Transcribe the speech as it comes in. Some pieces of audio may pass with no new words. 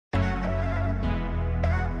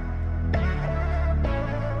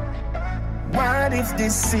What if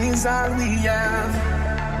this is all we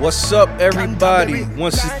have? What's up, everybody?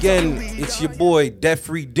 Once again, it's your boy, Death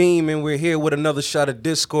Redeem, and we're here with another Shot of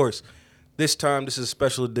Discourse. This time, this is a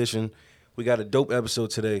special edition. We got a dope episode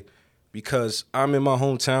today because I'm in my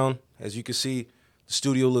hometown. As you can see, the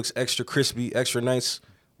studio looks extra crispy, extra nice.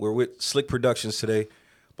 We're with Slick Productions today.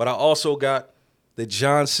 But I also got the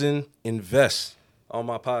Johnson Invest on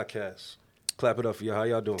my podcast. Clap it up for y'all. How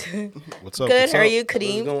y'all doing? What's up? Good. What's How are up? you,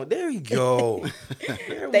 Kadeem? There you go.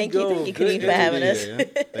 Thank you, Kadeem, for having us. Yeah.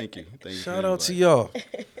 Thank you. Shout out to y'all.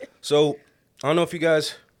 So, I don't know if you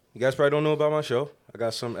guys probably don't know about my show. I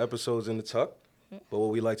got some episodes in the tuck, but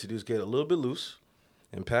what we like to do is get a little bit loose.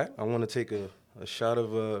 And Pat, I want to take a shot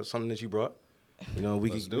of something that you brought. You know,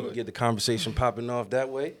 we can get the conversation popping off that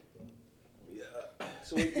way. Yeah.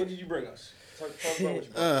 So, what did you bring us? Talk about what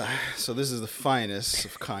you brought. So this is the finest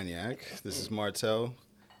of cognac. This is Martell,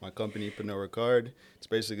 my company, Pernod Ricard. It's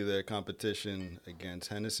basically their competition against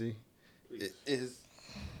Hennessy. It is.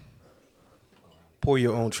 Pour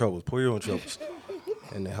your own troubles. Pour your own troubles.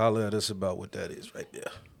 And then holler at us about what that is right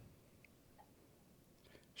there.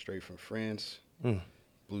 Straight from France.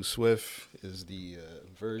 Blue Swift is the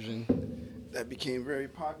version that became very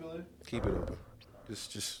popular. Keep it open.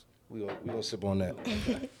 We gonna sip on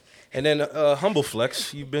that. And then humble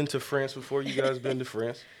flex. You've been to France before. You guys been to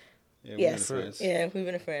France? Yeah, Yes. Yeah, we've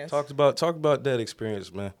been to France. Talk about that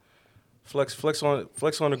experience, man. Flex on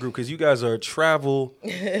the group because you guys are travel.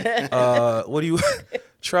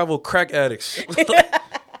 Travel crack addicts.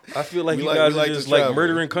 I feel like you guys are just like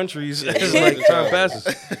murdering countries as like time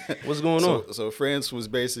passes. What's going on? So France was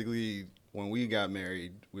basically when we got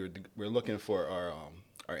married. We were looking for our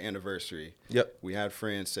anniversary. Yep. We had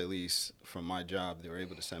France at least from my job. They were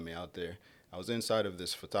able to send me out there. I was inside of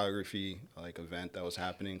this photography event that was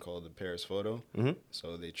happening called the Paris Photo. Mm-hmm.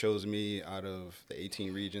 So they chose me out of the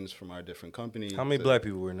 18 regions from our different companies. How many black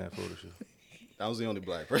people were in that photo shoot? I was the only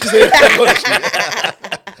black person.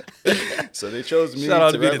 So they chose me. Shout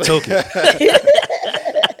out to be the token.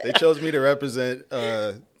 They chose me to represent,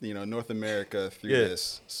 North America through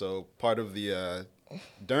this. So part of the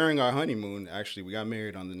during our honeymoon, actually, we got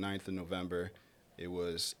married on the 9th of November. It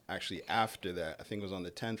was actually after that. I think it was on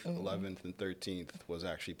the 10th, 11th, and 13th was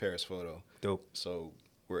actually Paris Photo. Dope. So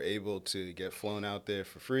we're able to get flown out there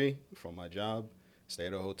for free from my job, stay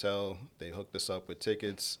at a hotel. They hooked us up with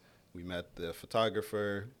tickets. We met the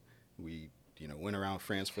photographer. We went around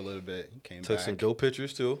France for a little bit. Came Took back. some dope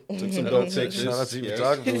pictures too. Took some dope pictures. Shout out to your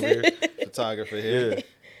photographer over here. Photographer here. Yeah.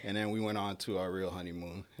 And then we went on to our real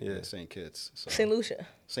honeymoon in St. Kitts. St. Lucia.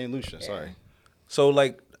 St. Lucia, sorry. So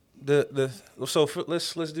like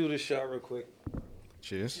let's do this shot real quick.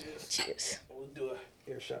 Cheers. Cheers. We'll do a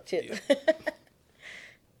air shot. Cheers.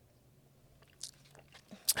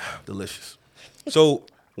 Delicious. So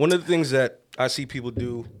one of the things that I see people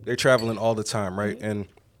do, they're traveling all the time, right? And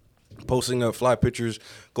posting up fly pictures,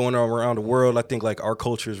 going around the world. I think like our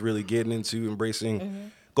culture is really getting into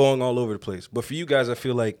embracing going all over the place. But for you guys, I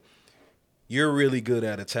feel like you're really good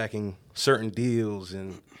at attacking certain deals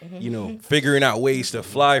and, figuring out ways to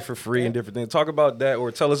fly for free and different things. Talk about that or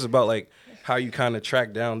tell us about like how you kind of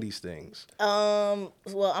track down these things. Well,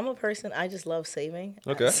 I'm a person, I just love saving.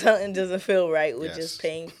 Okay. Something doesn't feel right with just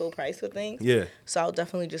paying full price for things. Yeah. So I'll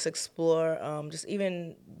definitely just explore, just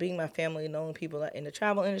even being my family, knowing people in the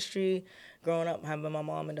travel industry, growing up, having my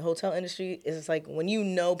mom in the hotel industry, it's like when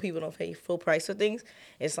people don't pay full price for things,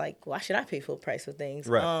 it's like, why should I pay full price for things?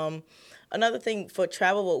 Right. Another thing for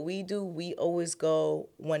travel, what we do, we always go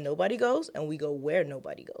when nobody goes, and we go where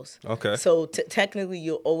nobody goes. Okay. So technically,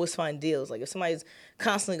 you'll always find deals. Like if somebody's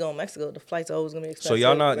constantly going to Mexico, the flight's always gonna be expensive. So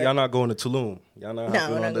y'all not going to Tulum? Y'all not? No,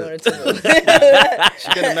 we're not going to Tulum.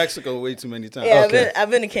 She's been to Mexico way too many times. Yeah, Okay. I've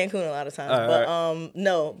been to Cancun a lot of times, right.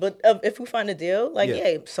 No. But if we find a deal,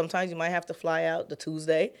 sometimes you might have to fly out the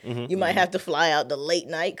Tuesday. You might have to fly out the late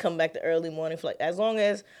night, come back the early morning flight. As long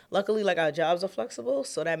as, luckily, like our jobs are flexible,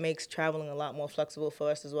 so that makes traveling a lot more flexible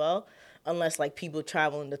for us as well. Unless like people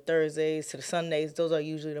traveling the Thursdays to the Sundays, those are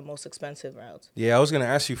usually the most expensive routes. Yeah, I was gonna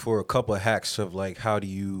ask you for a couple of hacks of like how do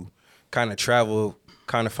you kind of travel,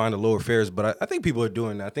 kind of find the lower fares, but I think people are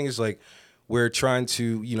doing that. I think it's like we're trying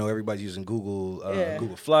to, everybody's using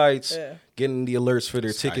Google Flights, getting the alerts for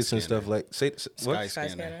their tickets and stuff like.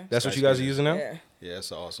 Skyscanner. That's what you guys are using now? Yeah,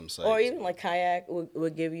 it's an awesome site. Or even like Kayak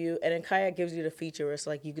would give you, and then Kayak gives you the feature where it's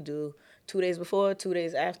like you could do 2 days before, 2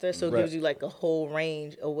 days after, so it gives you like a whole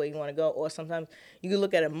range of where you want to go. Or sometimes you can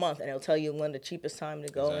look at a month and it'll tell you when the cheapest time to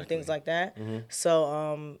go and things like that.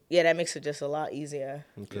 So that makes it just a lot easier.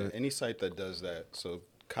 Okay. Yeah, any site that does that, so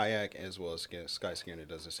Kayak as well as Skyscanner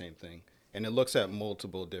does the same thing. and it looks at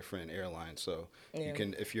multiple different airlines. So you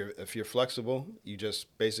can, if you're flexible, you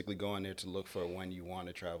just basically go in there to look for when you want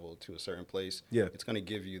to travel to a certain place. Yeah. It's going to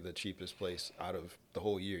give you the cheapest place out of the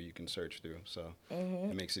whole year you can search through. So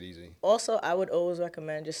it makes it easy. Also, I would always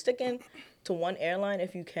recommend just sticking to one airline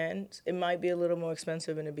if you can. It might be a little more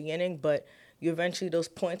expensive in the beginning, but you eventually, those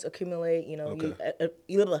points accumulate. You know,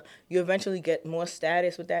 you eventually get more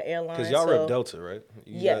status with that airline. Because y'all rep Delta, right?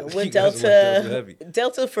 With Delta.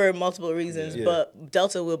 Delta for multiple reasons, but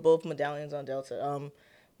Delta with both medallions on Delta.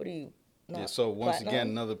 What do you? Yeah, so once platinum? again,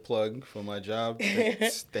 another plug for my job.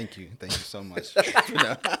 Thank you so much.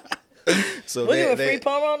 So Was you a free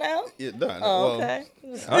promo now? Yeah, no, Oh, okay.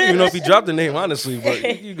 I don't even know if he dropped the name, honestly,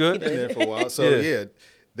 but you good. Been there for a while. So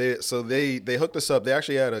they hooked us up. They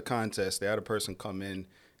actually had a contest. They had a person come in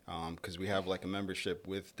because we have like a membership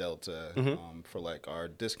with Delta for like our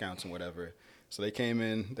discounts and whatever. So they came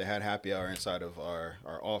in. They had happy hour inside of our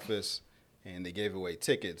office, and they gave away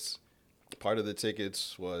tickets. Part of the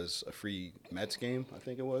tickets was a free Mets game, I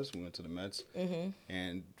think it was. We went to the Mets.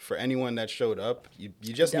 And for anyone that showed up, you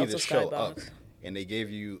just need to show up. And they gave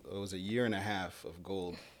you, it was a year and a half of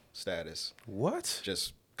gold status. What?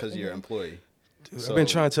 Just because you're an employee. Dude, I've been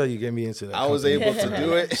trying to tell you, get me into that. I was able to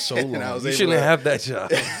do it. So long. And I was you able shouldn't to, have that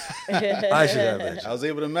job. I should have that job. I was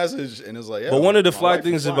able to message, and it was like, but one of the my fly wife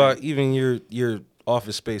things is flying. about even your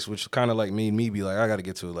office space, which kind of like made me be like, I got to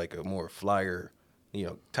get to like a more flyer,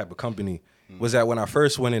 type of company, was that when I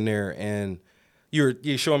first went in there and you're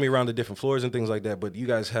showing me around the different floors and things like that, but you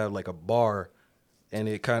guys have like a bar. And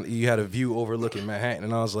you had a view overlooking Manhattan,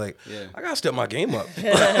 and I was like, I gotta step my game up.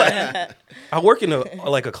 I work in a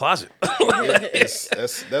closet. That's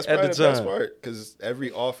probably the best part, because every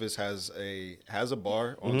office has a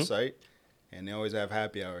bar on site, and they always have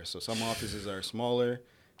happy hours. So some offices are smaller.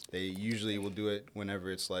 They usually will do it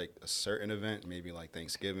whenever it's like a certain event, maybe like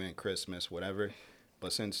Thanksgiving, Christmas, whatever.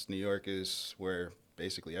 But since New York is where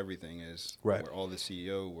basically everything is, right, where all the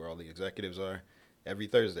CEO, where all the executives are, every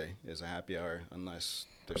Thursday is a happy hour, unless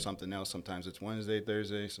there's something else. Sometimes it's Wednesday,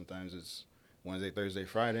 Thursday. Sometimes it's Wednesday, Thursday,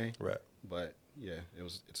 Friday. Right. But yeah,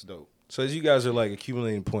 it's dope. So as you guys are like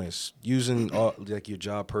accumulating points, using all like your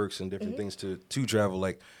job perks and different things to travel,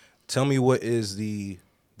 like tell me what is the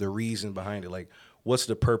reason behind it? Like what's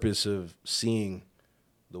the purpose of seeing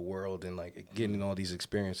the world and like getting all these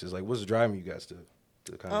experiences? Like what's driving you guys to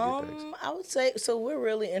kind of get that? I would say, so we're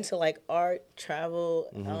really into like art, travel,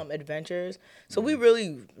 adventures. So we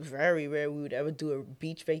really, very rare we would ever do a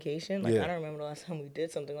beach vacation. Like I don't remember the last time we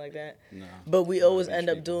did something like that. No, but we always end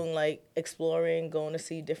up doing like exploring, going to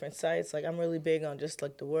see different sites. Like I'm really big on just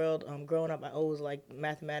like the world. Growing up, I always liked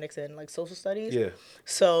mathematics and like social studies. Yeah.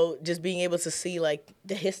 So just being able to see like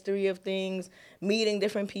the history of things, meeting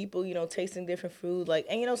different people, tasting different food, like,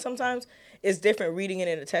 and sometimes it's different reading it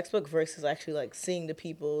in a textbook versus actually like seeing the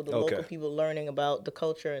people, the local people, learning about the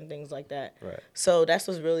culture and things like that. Right. So that's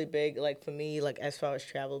what's really big, like for me, like as far as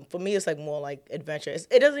travel. For me, it's like more like adventure.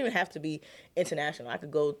 It doesn't even have to be international. I could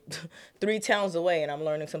go 3 towns away and I'm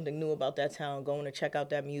learning something new about that town, going to check out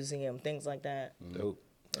that museum, things like that. Dope.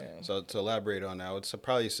 Yeah. So to elaborate on that, I would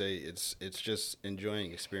probably say it's just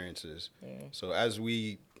enjoying experiences. So as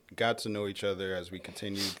we got to know each other, as we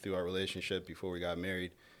continued through our relationship before we got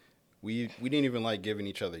married, we didn't even like giving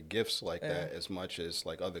each other gifts like that as much as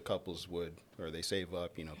like other couples would, or they save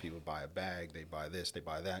up, people buy a bag, they buy this, they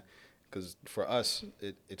buy that. Because for us,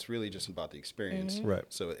 it's really just about the experience. Right.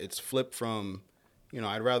 So it's flipped from,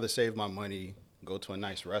 I'd rather save my money, go to a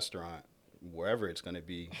nice restaurant, wherever it's going to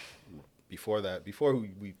be. Before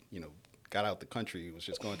we got out the country, it was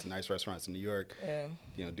just going to nice restaurants in New York,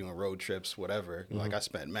 doing road trips, whatever. Like I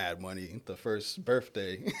spent mad money the first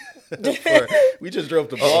birthday. We just drove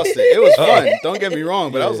to Boston. It was fun. Don't get me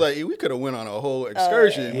wrong, but I was like, we could have went on a whole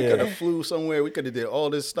excursion. We could have flew somewhere. We could have did all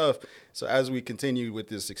this stuff. So as we continued with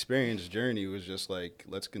this experience journey, it was just like,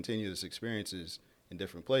 let's continue this experiences in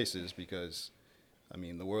different places, because,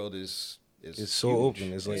 the world is it's so huge.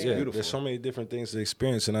 open. It's like, beautiful. There's so many different things to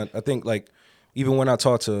experience. And I think, like, even when I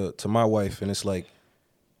talk to my wife, and it's like,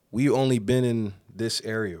 we only been in this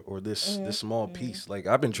area or this small piece. Like,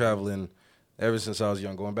 I've been traveling ever since I was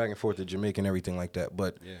young, going back and forth to Jamaica and everything like that.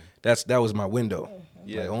 But that was my window.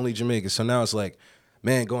 Like, only Jamaica. So now it's like,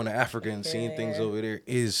 man, going to Africa and seeing things over there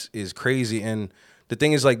is crazy. And the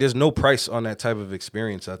thing is, like, there's no price on that type of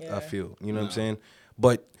experience, I feel. You know what I'm saying?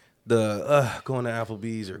 But the going to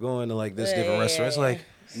Applebee's or going to like this different restaurant, it's like,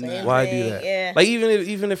 why do that? Yeah. Like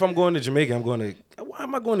even if I'm going to Jamaica, why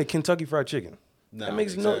am I going to Kentucky Fried Chicken? No, that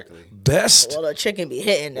makes exactly. no best. Well, the chicken be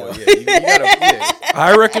hitting though. Well, you gotta,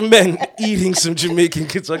 I recommend eating some Jamaican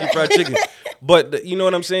Kentucky Fried Chicken. But you know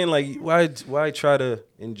what I'm saying? Like, why try to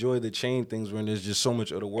enjoy the chain things when there's just so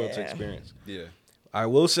much of the world to experience? Yeah. I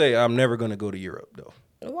will say I'm never gonna go to Europe though.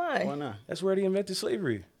 Why? Why not? That's where they invented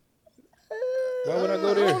slavery. Why would I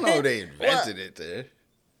go there? I don't know if they invented it there.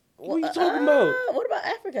 What are you talking about? What about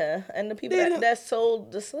Africa and the people that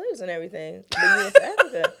sold the slaves and everything? The U.S.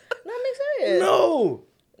 Africa. No, I'm serious. No.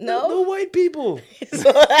 No? The white people.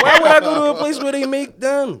 Why would I go to a place where they make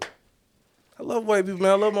them? I love white people,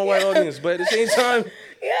 man. I love my white audience, but at the same time,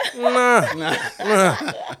 nah.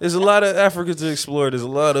 There's a lot of Africa to explore. There's a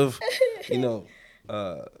lot of,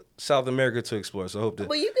 South America to explore. So I hope that.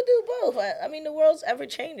 But you could do both. I mean, the world's ever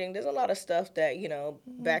changing. There's a lot of stuff that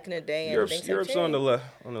back in the day and things have Europe's changed.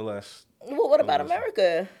 on the last. Well, what about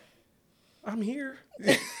America? I'm here.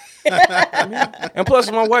 And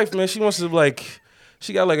plus, my wife, man, she wants to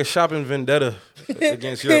she got like a shopping vendetta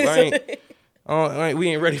against Europe. We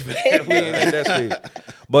ain't ready for that. We ain't at that stage.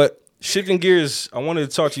 But shifting gears, I wanted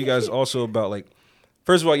to talk to you guys also about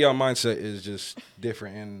first of all, y'all mindset is just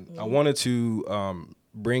different, and I wanted to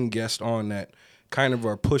bring guests on that kind of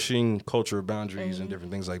are pushing cultural boundaries and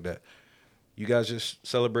different things like that. You guys just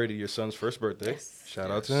celebrated your son's first birthday. Yes.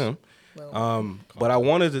 Shout out to him. But I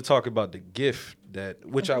wanted to talk about the gift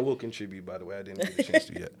which I will contribute, by the way. I didn't get a chance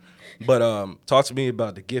to yet. But talk to me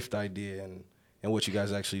about the gift idea and what you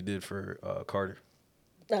guys actually did for Carter.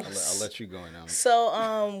 I'll let you go now.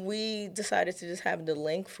 So we decided to just have the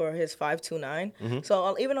link for his 529.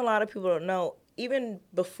 So even a lot of people don't know, even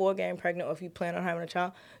before getting pregnant or if you plan on having a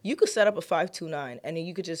child, you could set up a 529 and then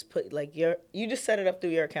you could just put you just set it up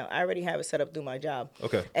through your account. I already have it set up through my job.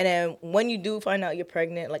 Okay. And then when you do find out you're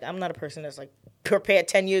pregnant, I'm not a person that's prepared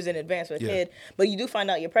 10 years in advance for a kid, but you do find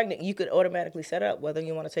out you're pregnant, you could automatically set up whether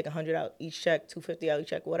you want to take 100 out each check, 250 out each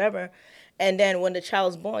check, whatever. And then when the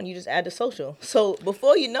child's born, you just add the social. So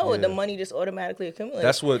before you know it, the money just automatically accumulates.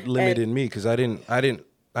 That's what limited me because I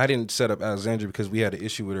didn't set up Alexandria because we had an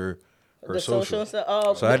issue with her social and stuff.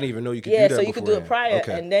 Oh, so I didn't even know you could do that. Yeah, so you could do it prior,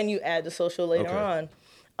 and then you add the social later on.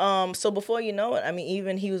 So before you know it, I mean,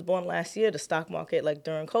 even he was born last year, the stock market,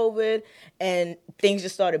 during COVID, and things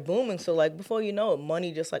just started booming. So, before you know it,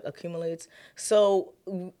 money just, accumulates. So,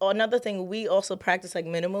 another thing, we also practice,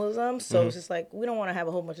 minimalism. So, it's just, we don't want to have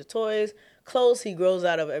a whole bunch of toys. Clothes, he grows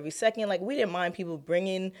out of every second. We didn't mind people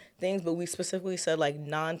bringing things, but we specifically said,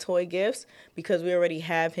 non-toy gifts because we already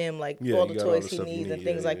have him, all the toys he needs and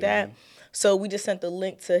things like that. So, we just sent the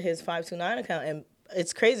link to his 529 account, and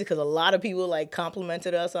it's crazy because a lot of people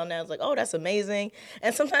complimented us on that. It's oh, that's amazing.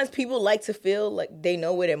 And sometimes people like to feel like they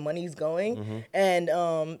know where their money's going. And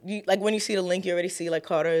when you see the link, you already see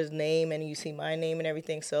Carter's name and you see my name and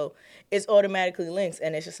everything. So it's automatically linked,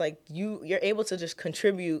 and it's just you're able to just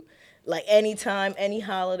contribute anytime, any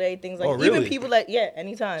holiday, things like that. Even people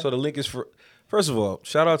anytime. So the link is for. First of all,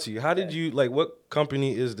 shout out to you. How did you what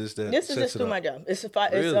company is this that This is just through my job. It's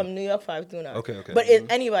New York 529. Okay. But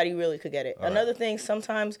anybody really could get it. All Another thing,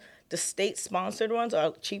 sometimes the state-sponsored ones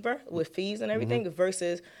are cheaper with fees and everything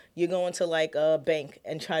versus you're going to a bank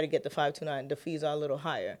and try to get the 529. The fees are a little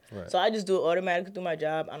higher. Right. So I just do it automatically through my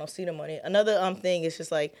job. I don't see the money. Another thing is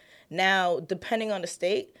just now, depending on the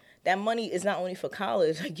state, that money is not only for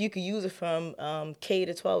college. You could use it from K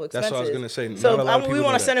to 12 expenses. That's what I was going to say. So we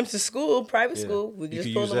want to send them to school, private school. We can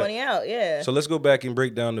just pull the money out. Yeah. So let's go back and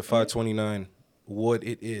break down the 529, what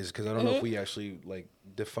it is, because I don't know if we actually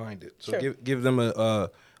defined it. So give them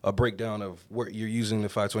a breakdown of what you're using the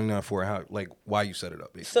 529 for and how, why you set it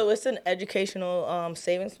up. Basically. So it's an educational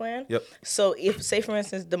savings plan. Yep. So if, say for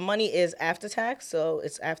instance, the money is after tax, so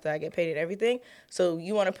it's after I get paid and everything. So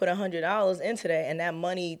you want to put $100 in today, and that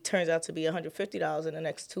money turns out to be $150 in the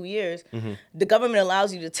next 2 years. The government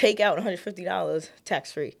allows you to take out $150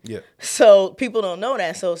 tax free. Yeah. So people don't know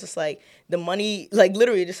that. So it's just the money,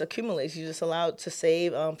 literally just accumulates. You're just allowed to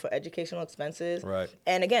save for educational expenses. Right.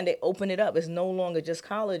 And again, they open it up. It's no longer just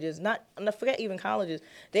colleges. Forget even colleges.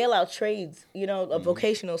 They allow trades,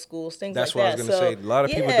 vocational schools, things like that. That's what I was going to say. A lot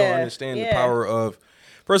of people don't understand the power of,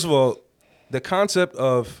 first of all, the concept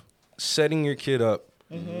of setting your kid up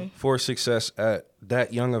for success at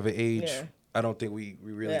that young of an age. Yeah. I don't think we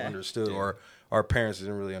really understood, or our parents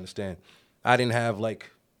didn't really understand. I didn't have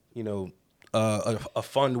a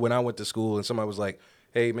fund when I went to school, and somebody was like,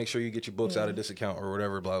 hey, make sure you get your books out of this account or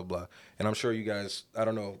whatever, blah, blah, blah. And I'm sure you guys, I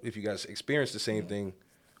don't know if you guys experienced the same thing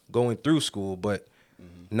going through school, but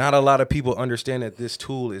not a lot of people understand that this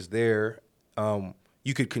tool is there.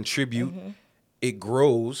 You could contribute. It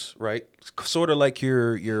grows, right? Sort of like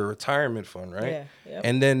your retirement fund, right? Yeah. Yep.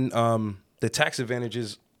 And then the tax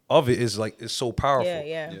advantages of it is so powerful.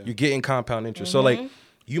 You're getting compound interest. So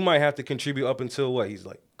you might have to contribute up until what?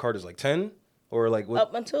 Carter's 10. or like what?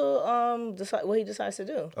 Up until what he decides to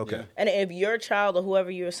do. Okay. Yeah. And if your child or whoever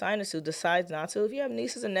you're assigned it to decides not to, if you have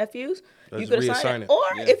nieces and nephews, Let's you could reassign assign it. it. Or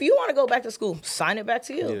Yeah. if you want to go back to school, sign it back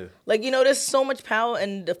to you. Yeah. Like, there's so much power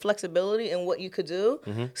and the flexibility in what you could do.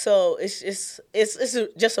 Mm-hmm. So it's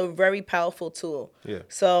just a very powerful tool. Yeah.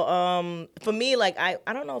 So for me, like I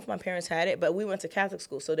don't know if my parents had it, but we went to Catholic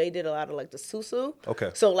school, so they did a lot of like the susu.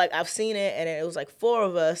 Okay. So like I've seen it, and it was like 4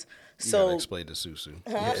 of us. You gotta So explain the susu.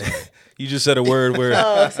 You just said a word where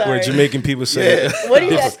sorry. where Jamaican people say what do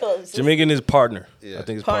you guys call it? Jamaican is partner. Yeah. I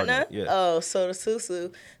think it's Partner? Yeah. Oh, so the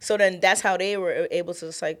susu. So then that's how they were able to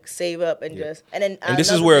just like save up and just and then And this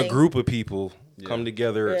is another where thing- a group of people come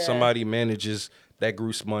together. Yeah. Somebody manages that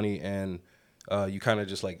group's money, and you kind of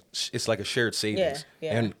just like it's like a shared savings,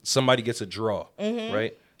 Yeah. and somebody gets a draw,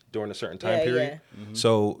 right, during a certain time Yeah, period.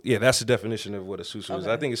 So that's the definition of what a susu is.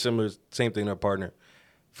 I think it's similar, same thing to a partner.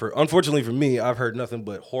 Unfortunately for me, I've heard nothing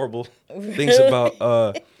but horrible things about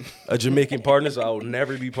a Jamaican partner, so I will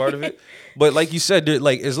never be part of it. But like you said,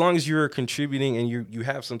 like as long as you're contributing and you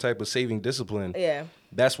have some type of saving discipline, Yeah.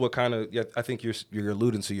 that's what kind of I think you're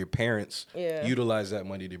alluding to. Your parents Yeah. utilize that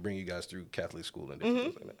money to bring you guys through Catholic school and different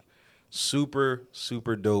things like that. Super,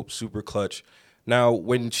 super dope, super clutch. Now,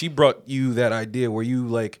 when she brought you that idea, were you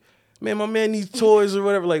like, man, my man needs toys or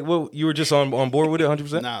whatever? Like, well, you were just on board with it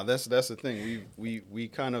 100%? Nah, that's the thing. We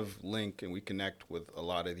kind of link and we connect with a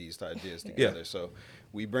lot of these ideas together. So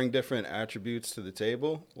we bring different attributes to the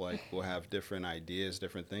table. Like we'll have different ideas,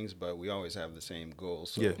 different things, but we always have the same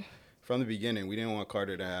goals. So from the beginning, we didn't want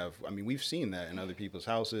Carter to have. I mean, we've seen that in other people's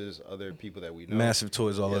houses, other people that we know. Massive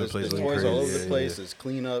toys all over the There's place. toys looking crazy. all over the Yeah, place. yeah. It's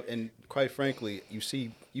clean up, and quite frankly, you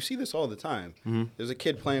see this all the time. Mm-hmm. There's a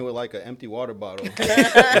kid playing with like an empty water bottle.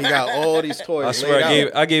 And he got all these toys. I swear, laid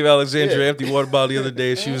out. I gave Alexandra an empty water bottle the other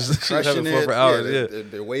day. She was Crushing having fun it for hours. Yeah, Yeah,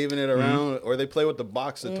 they're waving it around, or they play with the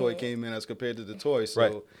box the toy came in as compared to the toy. So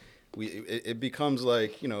Right. it becomes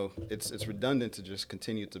like it's redundant to just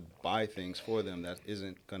continue to buy things for them that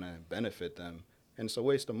isn't gonna benefit them, and it's a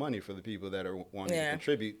waste of money for the people that are wanting to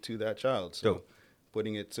contribute to that child. So Dope.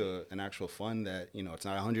 putting it to an actual fund that it's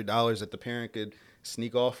not $100 that the parent could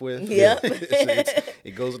sneak off with. Yeah.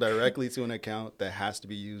 It goes directly to an account that has to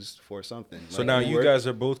be used for something. So Like, now we you work- guys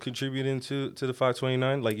are both contributing to the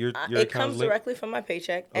 529. Like your It account's comes linked? directly from my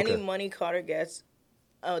paycheck. Any Okay. money Carter gets,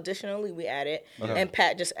 additionally we add it, and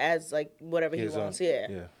Pat just adds like whatever he His own. wants. Yeah.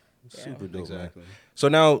 Super dope, Exactly. man. So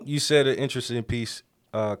now you said an interesting piece,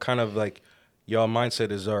 kind of like y'all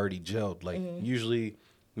mindset is already gelled. Like usually,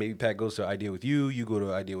 maybe Pat goes to an idea with you, you go to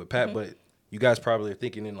an idea with Pat, but you guys probably are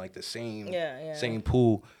thinking in like the same same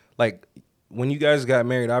pool. Like when you guys got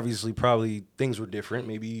married, obviously probably things were different.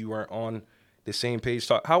 Maybe you weren't on the same page.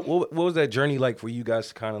 So what was that journey like for you guys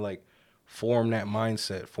to kind of like form that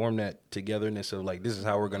mindset, form that togetherness of like this is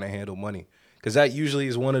how we're gonna handle money? Because that usually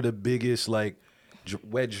is one of the biggest like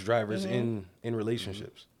wedge drivers in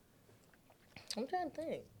relationships. I'm trying to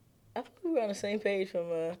think. I thought we were on the same page from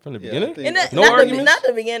The Yeah, I beginning, think- and that- no not arguments. not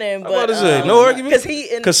the beginning, I'm but about to say no arguments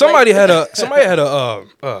because somebody had a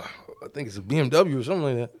I think it's a BMW or something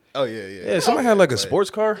like that. Oh yeah. Yeah, somebody had like a sports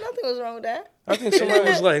car. nothing was wrong with that. I think somebody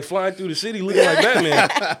was like flying through the city looking like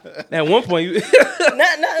Batman. At one point, you Nothing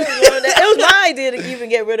was wrong with that. It was my idea to even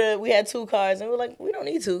get rid of. We had 2 cars, and we were like, we don't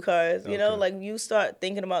need 2 cars. You know, like you start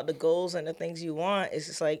thinking about the goals and the things you want. It's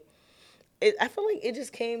just like, I feel like it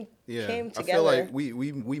just came together. I feel like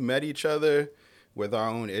we met each other with our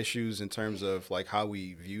own issues in terms of like how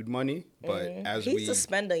we viewed money, but as He's a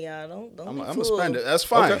spender, y'all. Don't I'm be a fooled. spender. That's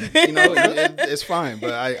fine. It's fine.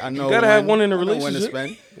 But I know gotta have one in a I know when to relationship.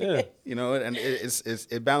 spend. yeah. And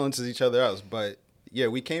it balances each other out. But yeah,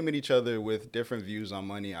 we came at each other with different views on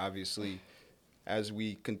money. Obviously, as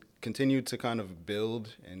we continued to kind of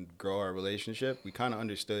build and grow our relationship, we kind of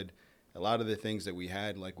understood a lot of the things that we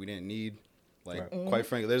had, like we didn't need. Like quite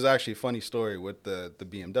frankly, there's actually a funny story with the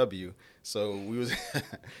BMW. So we was,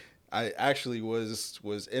 I actually was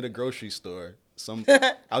in a grocery store.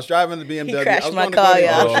 I was driving the BMW. He crashed I was my going to car, go to the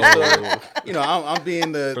y'all. grocery store. I'm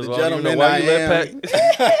being the First of all, I don't even know gentleman why I you let am.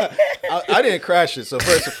 Pat. I didn't crash it. So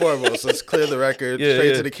first and foremost, let's clear the record Yeah, straight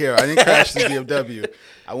yeah. to the camera. I didn't crash the BMW.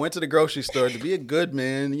 I went to the grocery store to be a good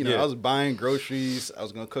man. Yeah. I was buying groceries. I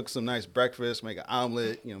was going to cook some nice breakfast, make an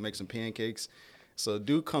omelet, make some pancakes. So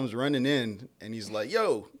dude comes running in and he's like,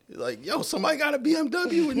 yo, somebody got a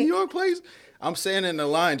BMW in New York, please? I'm standing in the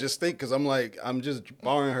line just because I'm just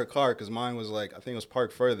borrowing her car because mine was like, I think it was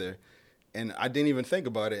parked further. And I didn't even think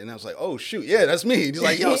about it. And I was like, oh, shoot, yeah, that's me. He's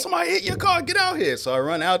like, yo, somebody hit your car. Get out here. So I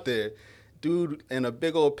run out there. Dude in a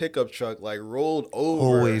big old pickup truck, like rolled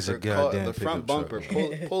over Always a her car, goddamn the front pickup bumper,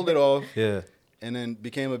 truck. pulled it off. Yeah. and then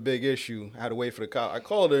became a big issue. I had to wait for the cop. I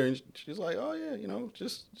called her, and she's like, "Oh yeah,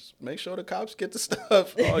 just make sure the cops get the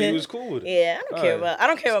stuff." Oh, you was cool with it. Yeah, I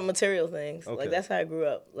don't care about material things. Okay. Like that's how I grew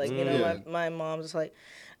up. Like my mom's just like,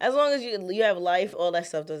 as long as you have life, all that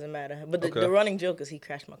stuff doesn't matter. But the running joke is he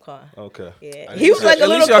crashed my car. Okay. Yeah, he was like a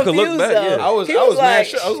little confused though. I was mad.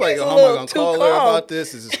 I was like, how am I gonna call her about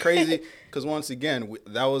this? This is crazy. Because once again,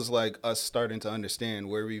 that was like us starting to understand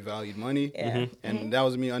where we valued money. Yeah. And that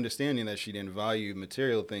was me understanding that she didn't value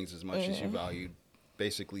material things as much as she valued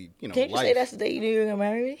basically, Can't you life. say that's the day you knew you were going to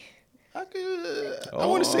marry me? I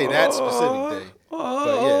want to say that specific day.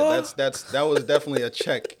 But yeah, that was definitely a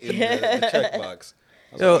check in the checkbox.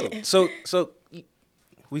 So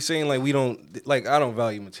we saying like we don't, like I don't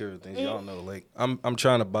value material things. Y'all know, like I'm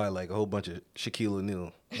trying to buy like a whole bunch of Shaquille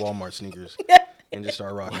O'Neal Walmart sneakers. And just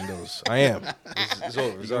start rocking those. I am. It's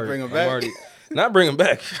over. It's already, bring them back? Not bring them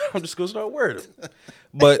back. I'm just gonna start wearing them.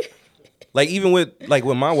 But like even with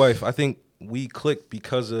my wife, I think we clicked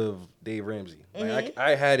because of Dave Ramsey. Like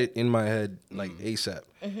I had it in my head like ASAP.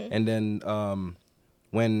 And then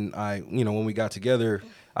when we got together,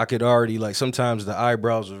 I could already like sometimes the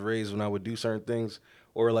eyebrows was raised when I would do certain things.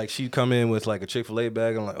 Or like she'd come in with like a Chick-fil-A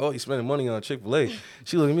bag. I'm like, oh, you spending money on Chick-fil-A.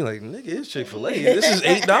 She looked at me like, nigga, it's Chick-fil-A. This is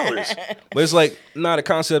 $8. But it's like not a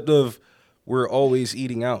concept of we're always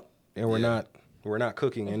eating out and we're not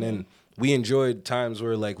cooking. And then we enjoyed times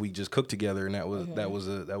where like we just cooked together, and that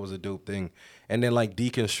was a dope thing. And then like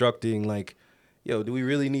deconstructing like, yo, do we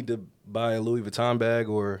really need to buy a Louis Vuitton bag,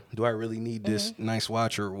 or do I really need this nice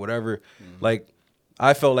watch or whatever? Like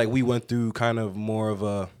I felt like we went through kind of more of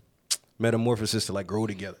a metamorphosis to like grow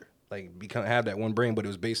together, like have that one brain, but it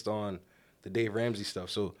was based on the Dave Ramsey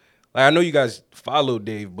stuff. So like, I know you guys followed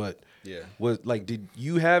Dave, but was like, did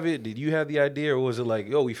you have it? Did you have the idea, or was it like,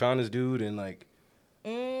 yo, we found this dude and like?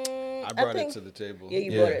 I brought it to the table. Yeah,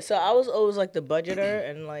 you brought it. So I was always like the budgeter,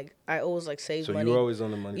 and like I always like saved money. So you were always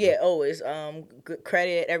on the money. Yeah, always.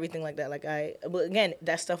 Credit, everything like that. Like but again,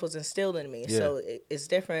 that stuff was instilled in me, so it's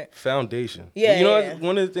different. Foundation. Yeah, you know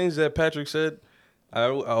one of the things that Patrick said.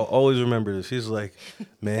 I'll always remember this. He's like,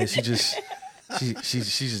 man, she's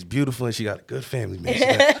just beautiful, and she got a good family, man.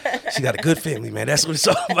 She got a good family, man. That's what it's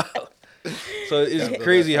all about. So it's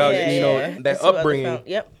crazy how that it's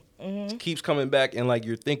upbringing keeps coming back, and like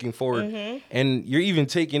you're thinking forward, and you're even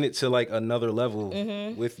taking it to like another level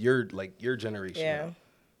with your generation. Yeah. Now. You know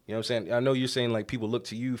what I'm saying? I know you're saying like people look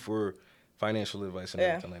to you for financial advice and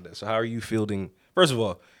everything like that. So how are you fielding? First of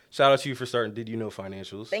all, shout out to you for starting Did You Know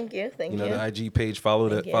Financials. Thank you. You know, the IG page, follow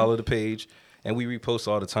the page, and we repost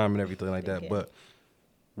all the time and everything like that. But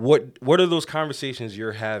what are those conversations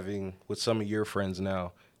you're having with some of your friends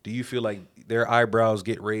now? Do you feel like their eyebrows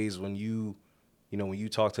get raised when you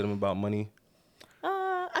talk to them about money?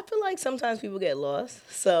 I feel like sometimes people get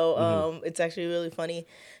lost. So it's actually really funny.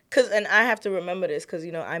 And I have to remember this because,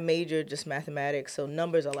 I majored just mathematics. So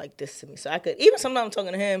numbers are like this to me. So I could, even sometimes I'm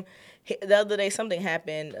talking to him, the other day something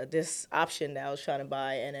happened, this option that I was trying to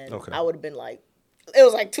buy. And then I would have been like, it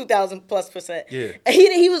was like 2,000+%. Yeah. And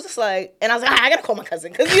he was just like, and I was like, I got to call my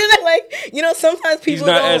cousin. Because, sometimes people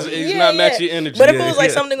he's not matching your energy. But if it was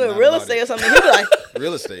like something with real estate or something, he'd be like.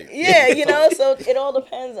 Real estate. Yeah, so it all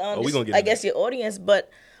depends on, I guess, your audience. But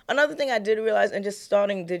another thing I did realize, and just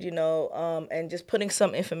starting, and just putting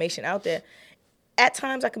some information out there, at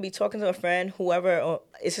times I could be talking to a friend, whoever, or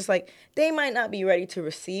it's just like, they might not be ready to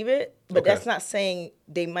receive it, but that's not saying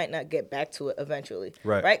they might not get back to it eventually.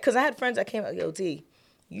 Right? Because I had friends that came out, yo, D,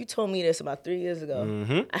 you told me this about 3 years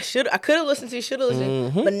ago. I could have listened to you, should have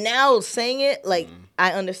listened, but now saying it, like,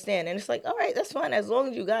 I understand. And it's like, all right, that's fine, as long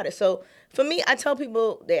as you got it. So for me, I tell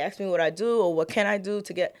people, they ask me what I do or what can I do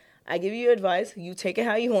to get, I give you advice. You take it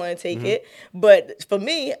how you want to take it. But for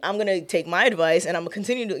me, I'm going to take my advice and I'm going to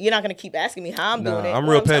continue to, you're not going to keep asking me how I'm doing it. I'm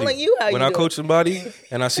real petty. Telling you how when you I coach somebody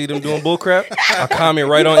and I see them doing bullcrap, I comment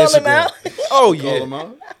right on call them Instagram. out? Oh, Call them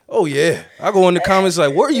out? Oh, yeah. I go in the comments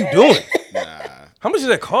like, what are you doing? How much does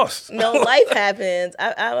that cost? No, life happens.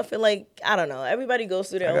 I feel like, I don't know. Everybody goes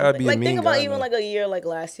through their own thing. Like, think about even like a year like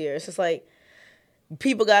last year. It's just like,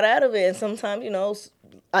 people got out of it, and sometimes,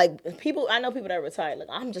 like people, I know people that are retired, like,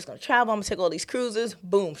 I'm just gonna travel, I'm gonna take all these cruises,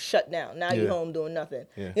 boom, shut down. Now you're home doing nothing.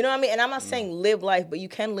 Yeah. You know what I mean? And I'm not saying live life, but you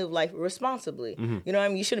can live life responsibly. You know what I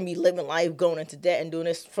mean? You shouldn't be living life going into debt and doing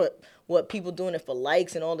this for what people doing it for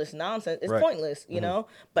likes and all this nonsense. It's pointless, you know?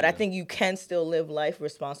 But I think you can still live life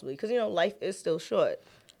responsibly because, life is still short.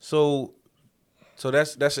 So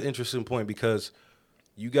that's an interesting point because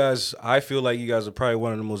you guys, I feel like you guys are probably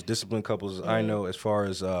one of the most disciplined couples I know as far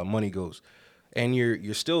as money goes, and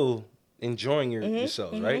you're still enjoying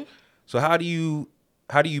yourselves, right? So how do you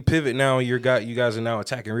how do you pivot now? You guys are now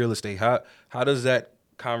attacking real estate. How does that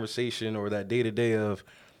conversation or that day to day of,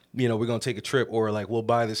 we're gonna take a trip or like we'll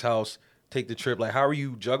buy this house, take the trip. Like, how are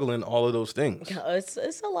you juggling all of those things?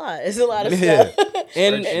 It's a lot. It's a lot of Yeah. stuff.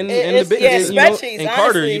 And It's- the big, spreadsheets. and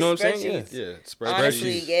Carter, Honestly, you know what I'm saying? spreadsheets. Yeah, spreadsheets.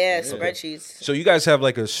 Honestly, spreadsheets. So you guys have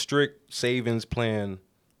like a strict savings plan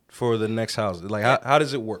for the next house. Like, how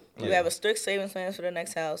does it work? We have a strict savings plan for the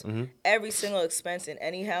next house. Every single expense in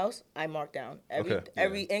any house, I mark down.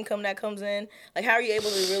 Every income that comes in. Like, how are you able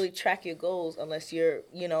to really track your goals unless you're,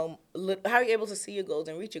 how are you able to see your goals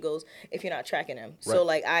and reach your goals if you're not tracking them? Right. So,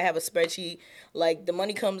 like, I have a spreadsheet, like, the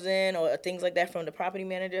money comes in or things like that from the property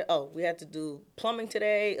manager. Oh, we have to do plumbing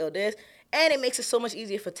today or this. And it makes it so much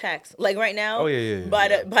easier for tax. Like, right now, by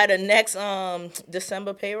the next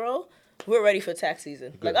December payroll, we're ready for tax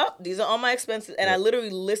season. Good. Like, these are all my expenses. And I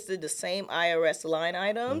literally listed the same IRS line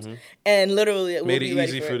items. And literally, we'll made it be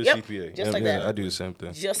ready easy for the yep. CPA. Just like that. I do the same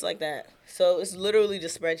thing. Just like that. So it's literally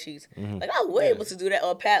just spreadsheets. Like, I was able to do that.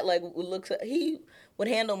 Or Pat, like, he would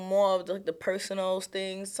handle more of the personal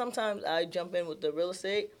things. Sometimes I jump in with the real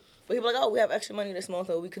estate. But he'd be like, we have extra money this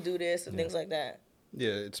month, or we could do this, and things like that.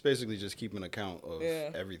 Yeah, it's basically just keeping account of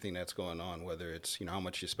everything that's going on, whether it's, how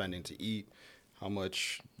much you're spending to eat, how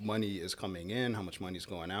much money is coming in, how much money is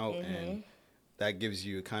going out, and that gives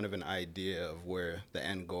you kind of an idea of where the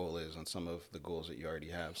end goal is on some of the goals that you already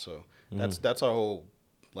have. So that's our whole,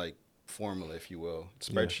 like, formula, if you will.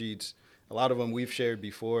 Spreadsheets, a lot of them we've shared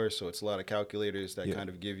before, so it's a lot of calculators that kind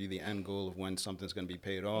of give you the end goal of when something's going to be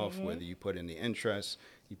paid off, whether you put in the interest,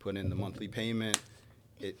 you put in the monthly payment.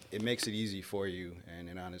 It makes it easy for you, and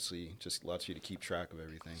it honestly just allows you to keep track of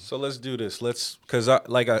everything. So let's do this. Because on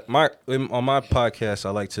my podcast,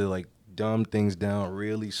 I like to like dumb things down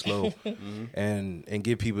really slow, and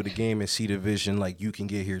give people the game and see the vision. Like, you can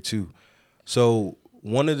get here too. So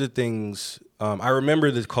one of the things I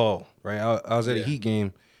remember the call. Right, I was at a Heat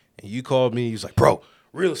game, and you called me. He was like, "Bro,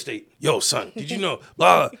 real estate. Yo, son, did you know?"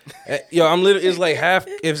 Blah. Yo, I'm literally. It's like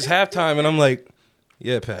it's halftime, and I'm like,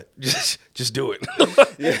 yeah, Pat, just do it.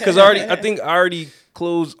 Because I think I already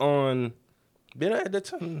closed on. Did I at that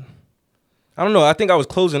time? I don't know. I think I was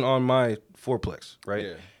closing on my fourplex, right?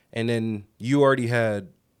 Yeah. And then you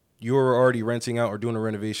were already renting out or doing a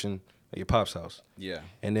renovation at your pop's house. Yeah.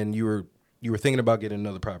 And then you were thinking about getting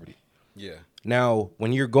another property. Yeah. Now,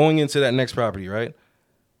 when you're going into that next property, right?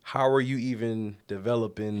 How are you even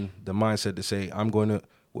developing the mindset to say, I'm going to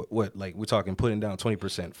what like we're talking putting down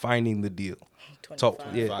 20%, finding the deal.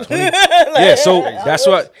 25. Yeah, so that's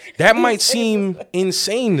what that might seem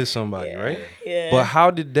insane to somebody, right? Yeah. But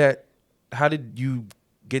how did you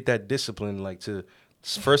get that discipline, like, to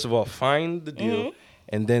first of all find the deal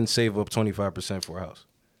and then save up 25% for a house?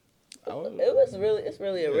 It's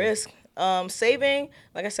really a risk. Saving,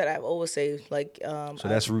 like I said, I've always saved. So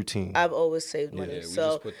that's routine. I've always saved money.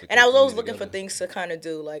 And I was always looking for things to kind of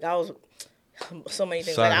do. Like, I was so many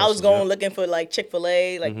things. Like, I was looking for like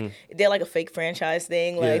Chick-fil-A. Like, they're like a fake franchise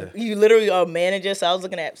thing. Like, you literally are a manager. So I was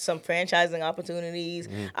looking at some franchising opportunities.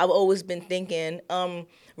 I've always been thinking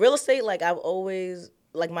real estate. Like, I've always.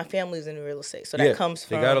 Like, my family's in real estate, so that comes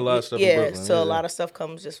from. They got a lot of stuff in Brooklyn. So a lot of stuff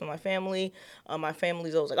comes just from my family. My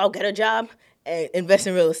family's always like, get a job and invest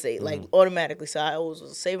in real estate, like, automatically. So I always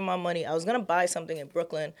was saving my money. I was gonna buy something in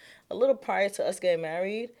Brooklyn a little prior to us getting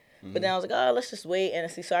married, but then I was like, let's just wait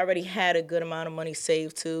and see. So I already had a good amount of money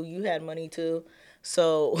saved too. You had money too.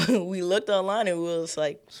 So we looked online and we was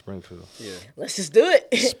like, Springfield. Yeah. Let's just do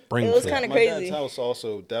it. Springfield. It was kind of crazy. My dad's house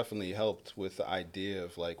also definitely helped with the idea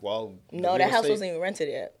of, like, No, that house wasn't even rented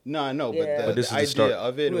yet. No, I know, but the idea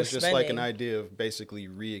of it was just like an idea of basically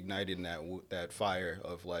reigniting that fire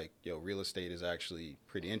of, like, real estate is actually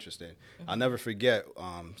pretty interesting. I'll never forget,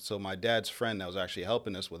 so my dad's friend that was actually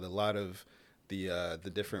helping us with a lot of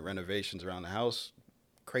the different renovations around the house,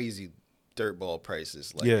 crazy dirtball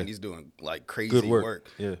prices, like, and he's doing like crazy work.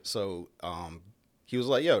 Yeah. So he was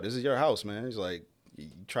like, "Yo, this is your house, man." He's like, "You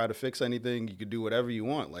try to fix anything, you could do whatever you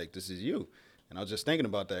want. Like, this is you." And I was just thinking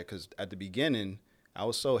about that because at the beginning, I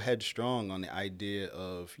was so headstrong on the idea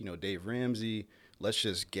of Dave Ramsey. Let's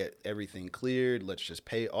just get everything cleared. Let's just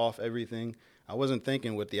pay off everything. I wasn't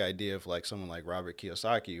thinking with the idea of like someone like Robert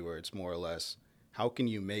Kiyosaki, where it's more or less, how can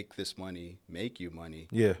you make this money make you money?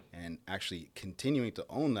 Yeah. And actually continuing to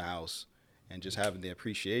own the house. And just having the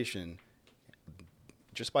appreciation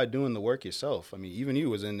just by doing the work yourself. I mean, even you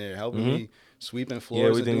was in there helping me sweeping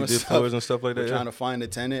floors and doing floors and stuff like that. Trying to find a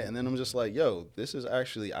tenant. And then I'm just like, yo, this is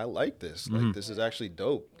actually, I like this. Like, this is actually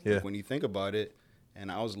dope. Yeah. Like, when you think about it.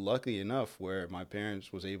 And I was lucky enough where my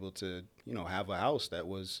parents was able to, have a house that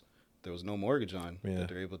was there was no mortgage on Yeah. that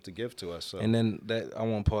they're able to give to us. So And then that I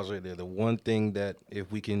want to pause right there. The one thing that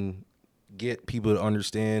if we can get people to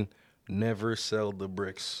understand, never sell the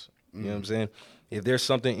bricks. You know what I'm saying? If there's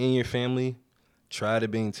something in your family, try to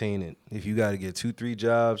maintain it. If you got to get 2-3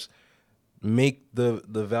 jobs, make the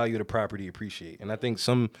value of the property appreciate. And I think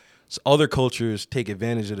some other cultures take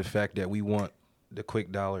advantage of the fact that we want the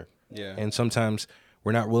quick dollar. Yeah. And sometimes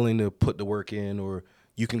we're not willing to put the work in, or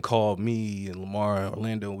you can call me and Lamar and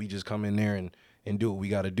Orlando, and we just come in there and do what we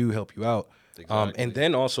got to do, help you out. Exactly. And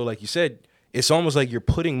then also, like you said, it's almost like you're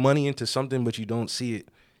putting money into something, but you don't see it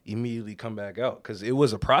immediately come back out, because it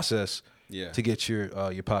was a process to get your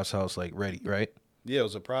pop's house like ready, right? Yeah, it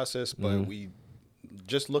was a process, but we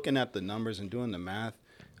just looking at the numbers and doing the math,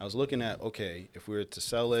 I was looking at, okay, if we were to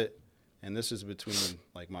sell it, and this is between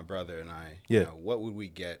like my brother and I, you know, what would we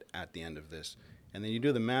get at the end of this? And then you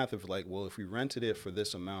do the math of like, well, if we rented it for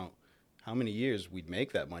this amount, how many years we'd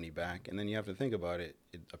make that money back? And then you have to think about it.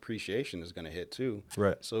 Appreciation is going to hit too.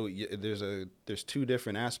 Right. So there's two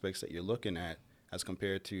different aspects that you're looking at as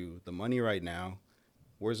compared to the money right now.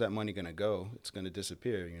 Where's that money going to go? It's going to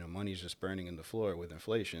disappear. You know, money's just burning in the floor with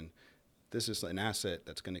inflation. This is an asset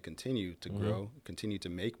that's going to continue to grow, continue to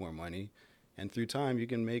make more money. And through time, you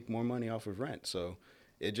can make more money off of rent. So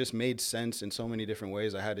it just made sense in so many different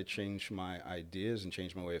ways. I had to change my ideas and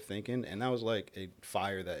change my way of thinking. And that was like a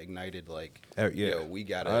fire that ignited, like, yo, we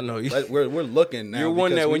got to. I know. We're looking now. You're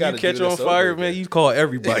one that when you catch on over fire, again. man, you call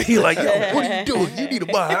everybody. Like, yo, what are you doing? You need to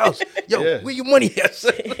buy a house. Yo, where your money at?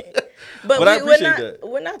 But I appreciate that.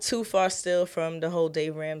 We're not too far still from the whole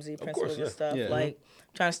Dave Ramsey principles and stuff. Yeah. Like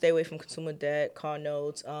trying to stay away from consumer debt, car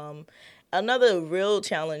notes. Another real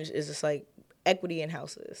challenge is just like equity in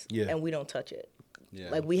houses, and we don't touch it. Yeah.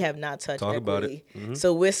 Like we have not touched Talk equity. about it.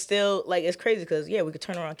 So we're still like, it's crazy because we could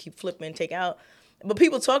turn around, keep flipping, take out. But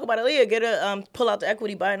people talk about it. Get a pull out the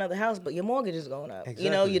equity, buy another house, but your mortgage is going up. Exactly.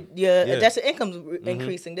 You know, your that's your income's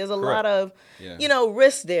increasing. There's a lot of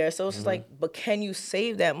risk there. So it's just like, but can you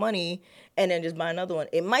save that money and then just buy another one?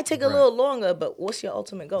 It might take a little longer, but what's your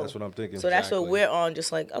ultimate goal? That's what I'm thinking. So that's what we're on.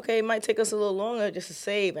 Just like, okay, it might take us a little longer just to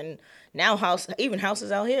save. And now even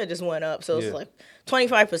houses out here just went up. So it's like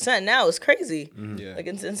 25% now. It's crazy. Like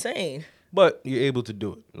it's insane. But you're able to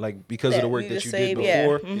do it, like because of the work that you did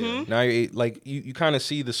before. Now you're like you kind of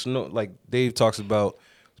see the snow. Like Dave talks about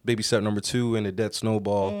baby step number 2 and the debt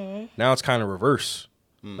snowball. Now it's kind of reverse.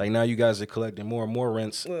 Like now you guys are collecting more and more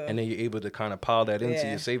rents, and then you're able to kind of pile that into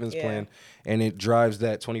your savings plan, and it drives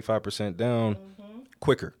that 25% down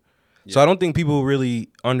quicker. So I don't think people really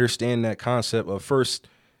understand that concept of first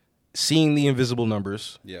seeing the invisible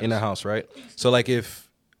numbers in a house, right? So like if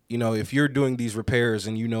you're doing these repairs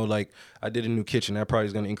and like I did a new kitchen, that probably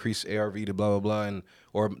is going to increase ARV to blah, blah, blah, and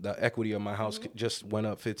or the equity of my house just went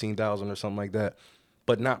up $15,000 or something like that,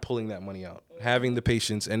 but not pulling that money out, having the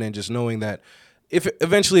patience, and then just knowing that if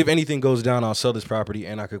anything goes down, I'll sell this property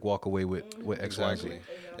and I could walk away with X, Y, Z.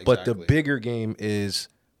 But the bigger game is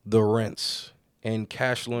the rents and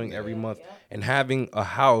cash flowing every month and having a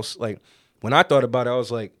house. Like when I thought about it, I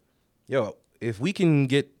was like, yo, if we can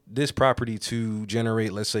get this property to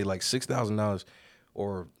generate, let's say like $6,000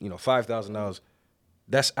 or $5,000,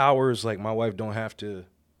 that's hours like my wife don't have to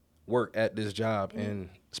work at this job and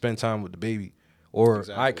spend time with the baby, or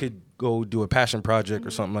I could go do a passion project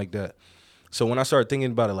or something like that. So when I started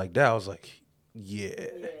thinking about it like that, I was like,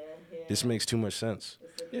 this makes too much sense.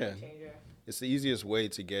 It's the easiest way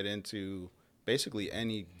to get into basically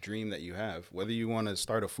any dream that you have, whether you want to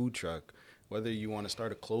start a food truck, whether you want to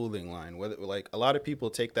start a clothing line, whether like a lot of people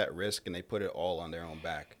take that risk and they put it all on their own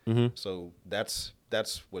back. So that's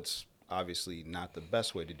what's obviously not the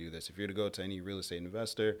best way to do this. If you're to go to any real estate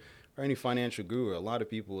investor or any financial guru, a lot of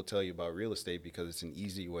people will tell you about real estate because it's an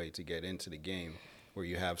easy way to get into the game where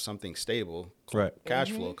you have something stable,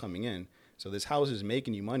 cash flow coming in. So this house is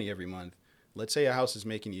making you money every month. Let's say a house is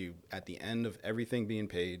making you, at the end of everything being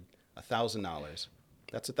paid, $1,000.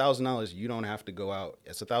 That's $1,000 you don't have to go out.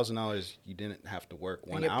 It's $1,000 you didn't have to work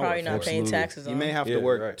 1 hour. You're probably not paying taxes on. You may have to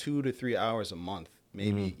work 2 to 3 hours a month,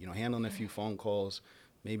 maybe handling a few phone calls,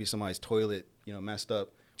 maybe somebody's toilet messed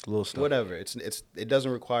up, little stuff. Whatever. It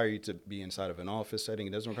doesn't require you to be inside of an office setting.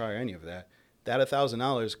 It doesn't require any of that. That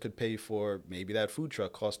 $1,000 could pay for maybe that food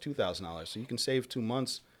truck costs $2,000. So you can save 2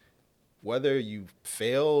 months. Whether you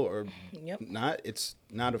fail or not, it's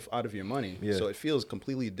not out of your money. So it feels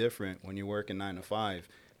completely different when you're working 9 to 5.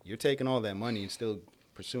 You're taking all that money and still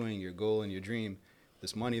pursuing your goal and your dream.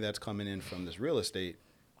 This money that's coming in from this real estate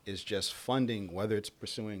is just funding, whether it's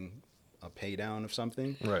pursuing a pay down of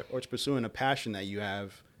something or it's pursuing a passion that you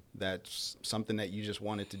have, that's something that you just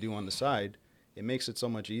wanted to do on the side. It makes it so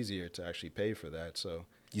much easier to actually pay for that. So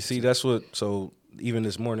You see, that's what. So even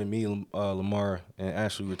this morning, me, Lamar, and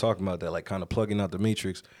Ashley were talking about that, like kind of plugging out the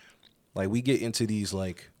matrix. Like we get into these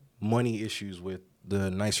like money issues with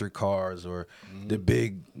the nicer cars or the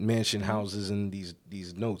big mansion houses and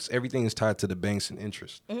these notes. Everything is tied to the banks and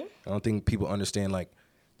interest. I don't think people understand like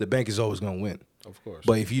the bank is always going to win. Of course.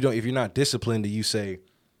 But if you're not disciplined, you say,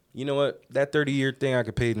 you know what, that 30-year thing I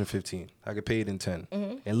could pay it in 15. I could pay it in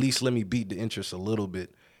 10. At least let me beat the interest a little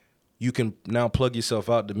bit. You can now plug yourself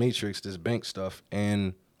out the matrix, this bank stuff,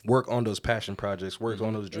 and work on those passion projects, work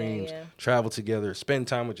on those dreams, travel together, spend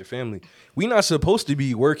time with your family. We're not supposed to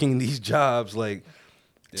be working these jobs like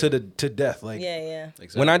to death. Like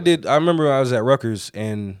Exactly. when I remember I was at Rutgers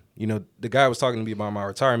and the guy was talking to me about my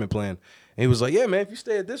retirement plan, and he was like, "Yeah, man, if you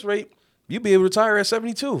stay at this rate, you'll be able to retire at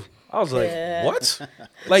 72." I was like, "What?"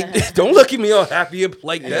 Like, don't look at me all happy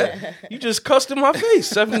like that. You just cussed in my face,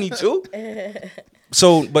 72.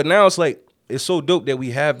 So, but now it's like, it's so dope that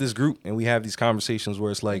we have this group and we have these conversations where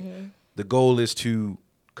it's like the goal is to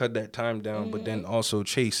cut that time down, but then also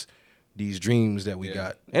chase these dreams that we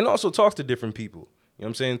got, and also talk to different people. You know what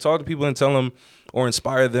I'm saying? Talk to people and tell them or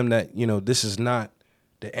inspire them that this is not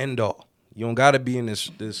the end all. You don't got to be in this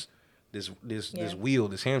wheel,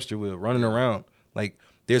 this hamster wheel, running around. Like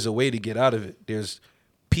there's a way to get out of it. There's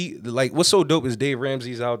like what's so dope is Dave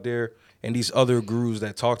Ramsey's out there and these other gurus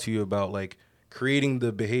that talk to you about like creating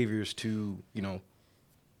the behaviors to,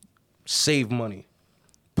 save money,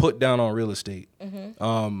 put down on real estate.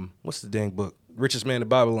 What's the dang book? Richest Man in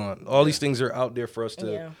Babylon. All these things are out there for us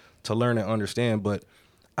to learn and understand. But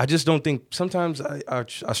I just don't think, sometimes I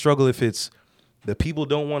struggle if it's the people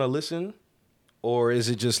don't want to listen, or is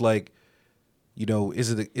it just like,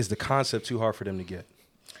 is the concept too hard for them to get?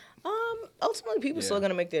 Ultimately, people still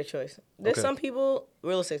gonna make their choice. There's some people,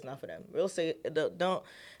 real estate's not for them. Real estate don't.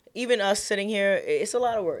 Even us sitting here, it's a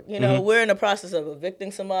lot of work. We're in the process of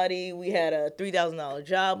evicting somebody. We had a $3,000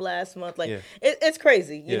 job last month. Like it's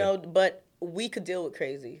crazy, But we could deal with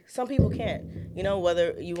crazy. Some people can't.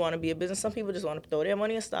 Whether you want to be a business, some people just want to throw their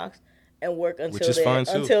money in stocks and work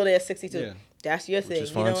until they're 62. Yeah. That's your thing.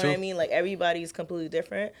 You know what I mean? Like everybody's completely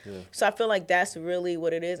different. Yeah. So I feel like that's really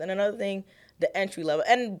what it is. And another thing, the entry level.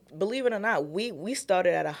 And believe it or not, we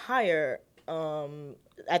started at a higher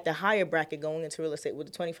at the higher bracket going into real estate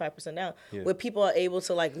with the 25% down, where people are able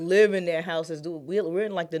to like live in their houses. We're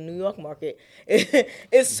in like the New York market.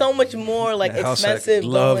 It's so much more like expensive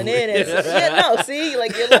going in.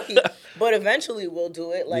 Like you're lucky. But eventually we'll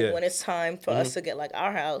do it. Like when it's time for us to get like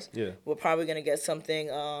our house, we're probably gonna get something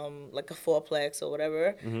like a fourplex or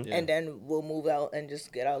whatever, and then we'll move out and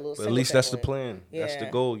just get our little. But at least that's the plan. That's the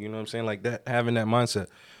goal. You know what I'm saying? Like that, having that mindset.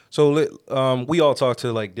 So we all talk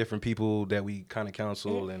to like different people that we kind of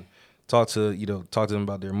counsel and talk to them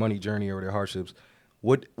about their money journey or their hardships.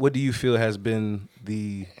 What do you feel has been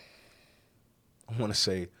the, I want to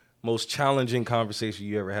say, most challenging conversation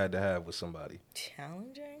you ever had to have with somebody?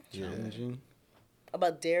 Challenging?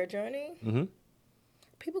 About their journey? Mm-hmm.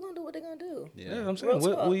 People gonna do what they're gonna do. Yeah, I'm saying,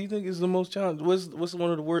 what do you think is the most challenging? What's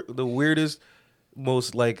one of the weirdest,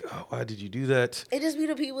 most like, oh, why did you do that? It just be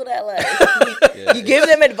the people that like you give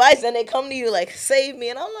them advice and they come to you like, save me,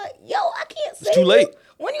 and I'm like, yo, I can't save you. It's too late.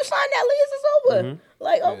 When you sign that lease, it's over. Mm-hmm.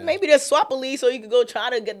 Like, maybe they swap a lease or you could go try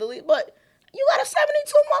to get the lease, but you got a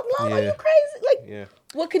 72-month loan. Are you crazy? Like,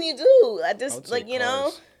 what can you do? I just like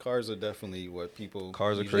cars are definitely what people.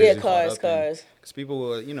 Cars are crazy. Yeah, cars. Because people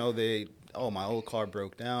will, my old car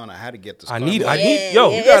broke down. I had to get this car. You got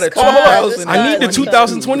it. I need the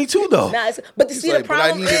 2022 though. But to see the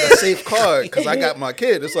problem, but I needed a safe car because I got my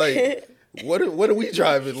kid. It's like, what are we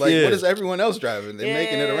driving? Like, what is everyone else driving? They're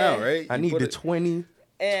making it around, right? I need the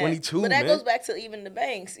 2022. But that goes back to even the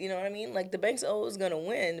banks. You know what I mean? Like the banks are always gonna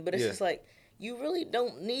win, but it's just like you really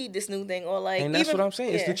don't need this new thing or like. And that's what I'm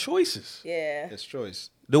saying. It's the choices. Yeah, it's choice.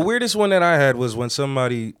 The weirdest one that I had was when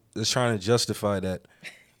somebody is trying to justify that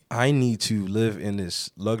I need to live in this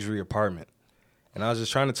luxury apartment. And I was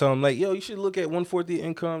just trying to tell them, like, yo, you should look at 1/4 the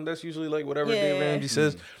income. That's usually like whatever Dave Ramsey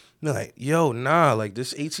says. They're like, yo, nah, like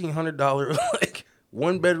this $1,800 like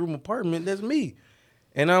 1-bedroom apartment, that's me.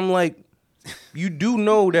 And I'm like, you do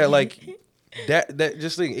know that like that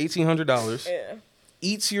just think $1,800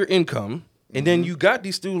 eats your income, and then you got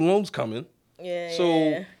these student loans coming.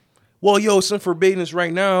 Well, yo, since forbiddance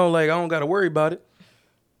right now, like I don't got to worry about it.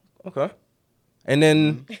 Okay. And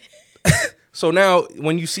then, so now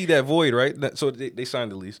when you see that void, right? So they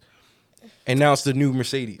signed the lease, and now it's the new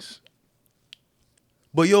Mercedes.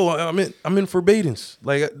 But yo, I'm in forbearance.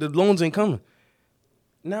 Like the loans ain't coming.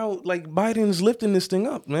 Now, like Biden's lifting this thing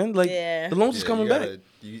up, man. Like the loans is coming back.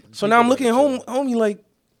 So now I'm looking at homie like,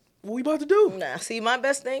 what we about to do? Nah, see, my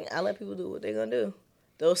best thing, I let people do what they're gonna do.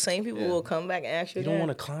 those same people will come back and ask you. You don't want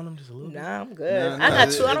to clown them just a little bit? Nah, I'm good. No, I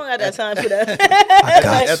got two. I don't got that time for that. I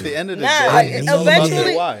got At you. the end of the Nah, day,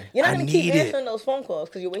 eventually, why? you're not I gonna keep need it. answering those phone calls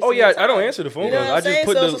because you're wasting. Oh yeah, your time. I don't answer the phone You know calls. what I'm I just saying?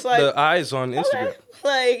 put So it's just like, the eyes on Instagram. okay,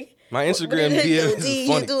 like My what Instagram did he DM do? D, is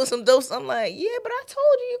you funny. doing some dose. I'm like, yeah, but I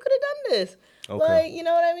told you could have done this. Okay. Like, you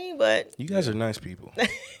know what I mean? But You guys are nice people.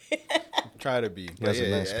 Try to be. But That's a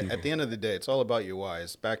yeah, nice people. at the end of the day, it's all about your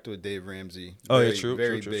whys. Back to a Dave Ramsey. Oh, yeah, very, true,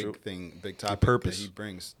 Very true, big true. thing, big topic purpose. that he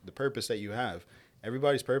brings. The purpose that you have.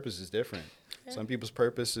 Everybody's purpose is different. Some people's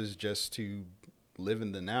purpose is just to live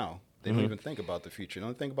in the now. They don't even think about the future. They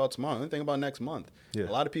don't think about tomorrow. They don't think about next month. Yeah.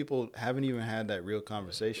 A lot of people haven't even had that real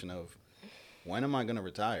conversation of, when am I going to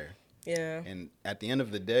retire? yeah, And at the end of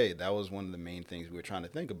the day, that was one of the main things we were trying to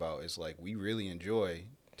think about. Is like, we really enjoy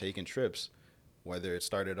taking trips, whether it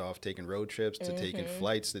started off taking road trips to taking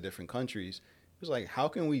flights to different countries. It was like, how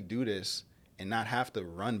can we do this and not have to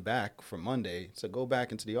run back from Monday to go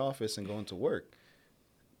back into the office and go into work?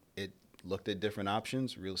 It looked at different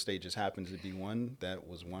options. Real estate just happens to be one that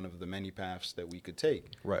was one of the many paths that we could take.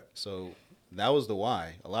 Right. So that was the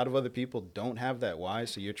why. A lot of other people don't have that why,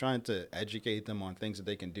 so you're trying to educate them on things that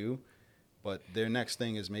they can do, but their next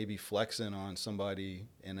thing is maybe flexing on somebody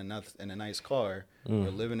in a nice car or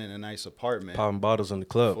living in a nice apartment. Popping bottles in the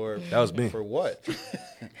club. That was me. For what?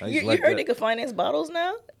 I you used to like heard that. they can finance bottles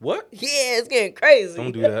now? What? Yeah, it's getting crazy.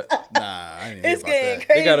 Don't do that. Nah, I didn't hear It's about getting that.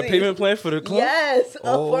 crazy. They got a payment plan for the club? Yes,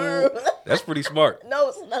 Oh, affirm. that's pretty smart. No,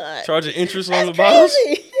 it's not. Charging interest on the That's bottles?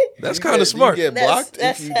 crazy. That's You kind of get- smart. You get That's- blocked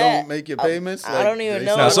that's if you sad. don't make your payments. I don't even they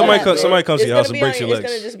know. Nah, start somebody blocking, somebody comes to your It's house gonna and be breaks on, your It's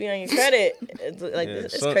legs. gonna just be on your credit. It's like Yeah,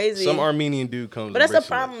 it's some, crazy. Some Armenian dude comes. But and that's the breaks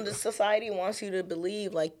your problem. legs. The society wants you to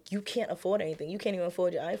believe like you can't afford anything. You can't even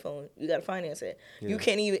afford your iPhone. You got to finance it. You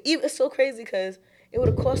can't even. It's so crazy because it would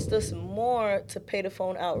have cost us more to pay the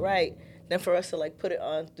phone outright than for us to like put it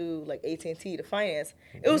on through like AT&T to finance.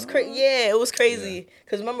 It was crazy. Yeah, it was crazy.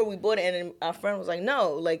 Because remember we bought it and then our friend was like,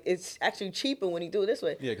 no, like it's actually cheaper when you do it this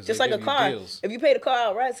way. Yeah, 'cause just they like a give you car. deals. If you pay the car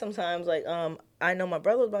outright, sometimes like I know my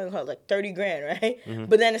brother was buying a car like $30,000, right?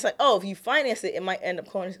 But then it's like, oh, if you finance it, it might end up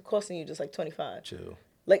costing you just like $25,000. Chill.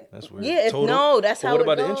 Like That's weird. yeah, Total? no, that's But how what it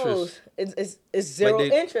about the goes. interest? It's zero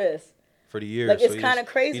Like they- interest. For the year. Like so it's you kind of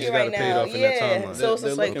just- crazy you just right gotta pay it now. off in that Yeah, timeline. so it's They're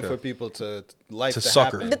just like looking for people to life To to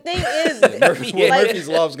sucker. happen. the thing is, Murphy's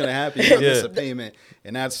Law is going to happen. You miss Yeah. a payment,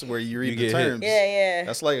 and that's where you read You the get hit. terms. Yeah.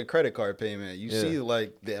 That's like a credit card payment. You Yeah. see,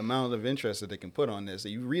 like, the amount of interest that they can put on this.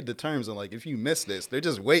 You read the terms, and, like, if you miss this, they're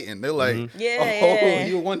just waiting. They're like, Yeah.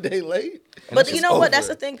 you're 1 day late? But It's you know what? That's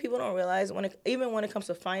over. the thing people don't realize even when it comes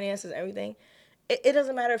to finances and everything. It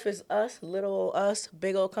doesn't matter if it's us, little old us,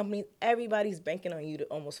 big old companies. Everybody's banking on you to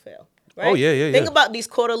almost fail. Right? Oh, yeah, yeah, Think yeah. about these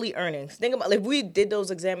quarterly earnings. Think about if we did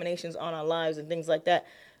those examinations on our lives and things like that.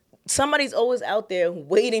 Somebody's always out there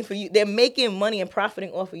waiting for you. They're making money and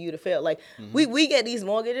profiting off of you to fail. Like we get these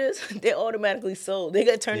mortgages, they're automatically sold. They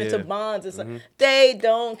get turned into Yeah. bonds. It's like, they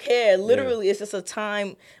don't care. Literally, it's just a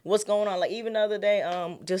time. What's going on? Like even the other day,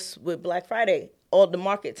 just with Black Friday, all the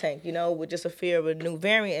market tank. With just a fear of a new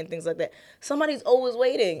variant and things like that. Somebody's always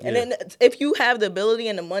waiting, and Yeah. then if you have the ability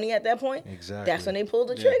and the money at that point, Exactly. that's when they pull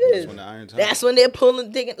the Yeah, triggers. that's when the iron's hot. That's when they're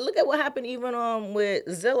pulling. Look at what happened even with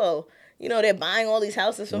Zillow. They're buying all these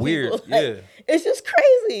houses from Weird, people. Like, yeah. It's just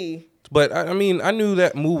crazy. But I mean, I knew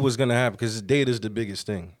that move was gonna happen because data is the biggest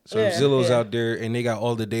thing. So if Yeah, Zillow's yeah. out there and they got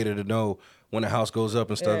all the data to know when a house goes up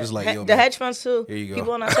and stuff, it's like, yo, The man, hedge funds too. Here you go.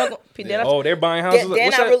 People are not talking. oh, they're buying houses. They're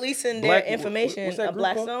What's not that? releasing their Black- information. what's that group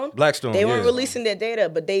called? Blackstone. Blackstone. They weren't yeah. releasing their data,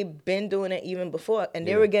 but they've been doing it even before, and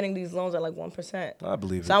they Yeah. were getting these loans at like 1%. I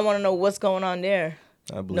believe So it. I want to know what's going on there.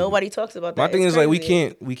 I believe Nobody talks about that. My thing It's is like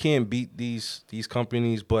crazy. we can't beat these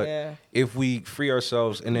companies, but Yeah. if we free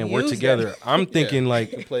ourselves and then work Use together, them. I'm thinking You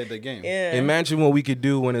like, played the game. Yeah. imagine what we could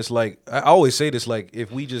do when it's like, I always say this, like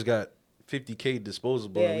if we just got $50K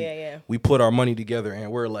disposable, and Yeah. we put our money together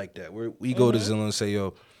and we're like that. We go to Mm-hmm. Zillow and say,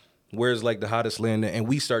 yo, where's like the hottest land, and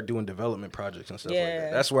we start doing development projects and stuff like Yeah.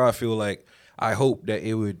 that. That's where I feel like I hope that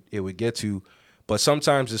it would get to. But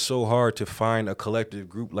sometimes it's so hard to find a collective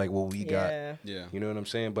group like what we got. Yeah. Yeah. You know what I'm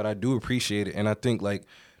saying? But I do appreciate it. And I think like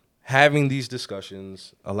having these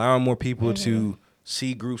discussions, allowing more people to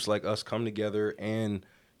see groups like us come together and,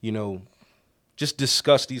 just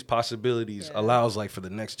discuss these possibilities allows like for the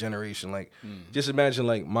next generation. Like just imagine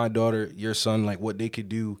like my daughter, your son, like what they could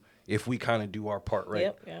do if we kind of do our part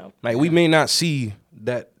right. Yep. Like we may not see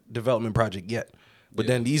that development project yet. But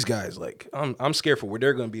then these guys, like, I'm scared for what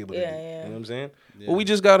they're gonna be able to do. Yeah. You know what I'm saying? Yeah. Well,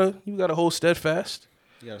 you gotta hold steadfast.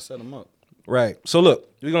 You got to set them up. Right. So look,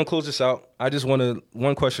 we're gonna close this out. I just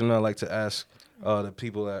one question I like to ask the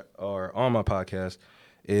people that are on my podcast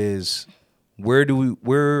is where do we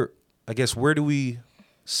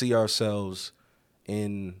see ourselves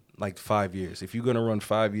in like 5 years? If you're gonna run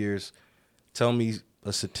 5 years, tell me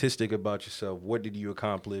a statistic about yourself. What did you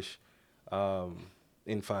accomplish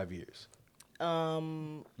in 5 years?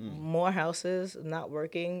 More houses, not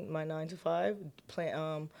working my 9 to 5,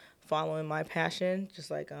 following my passion, just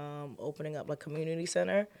like opening up a community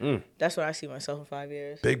center. That's what I see myself in 5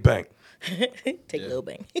 years. Big bang. Take Lil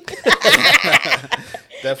Bang.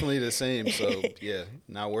 Definitely the same. So yeah,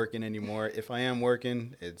 not working anymore. If I am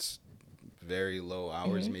working, it's very low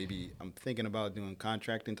hours. Maybe I'm thinking about doing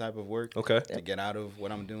contracting type of work. Okay. To get out of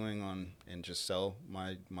what I'm doing and just sell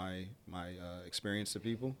my experience to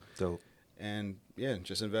people. Dope. And yeah,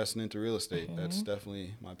 just investing into real estate. That's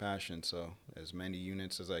definitely my passion. So as many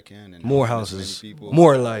units as I can, and more houses,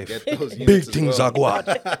 more life, big things are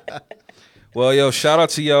guad. Well, yo, shout out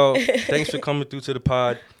to y'all. Thanks for coming through to the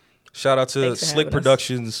pod. Shout out to Slick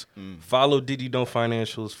Productions. Follow Diddy Don't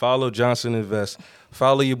Financials. Follow Johnson Invest.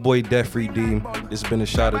 Follow your boy Debt Free Deem. This has been a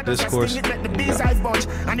Shot of Discourse.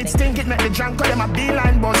 And it's thinking make the drunk call them a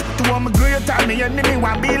beeline buzz. To all my great time, me enemy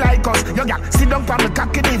want be like us. Yo, yeah, sit down from the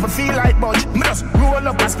cocky, even feel like budge. Me just roll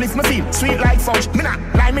up and split my feel sweet like fudge. Me not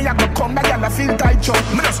lie, me I go come back and I feel tight choke.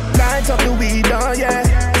 Me just light up the weed, oh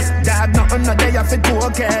yeah. Dad, nothing no day I feel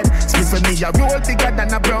cocaine. Split for me, I roll bigger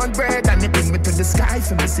than a brown bread. And it bring me to the sky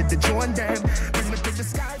for me see the joint them.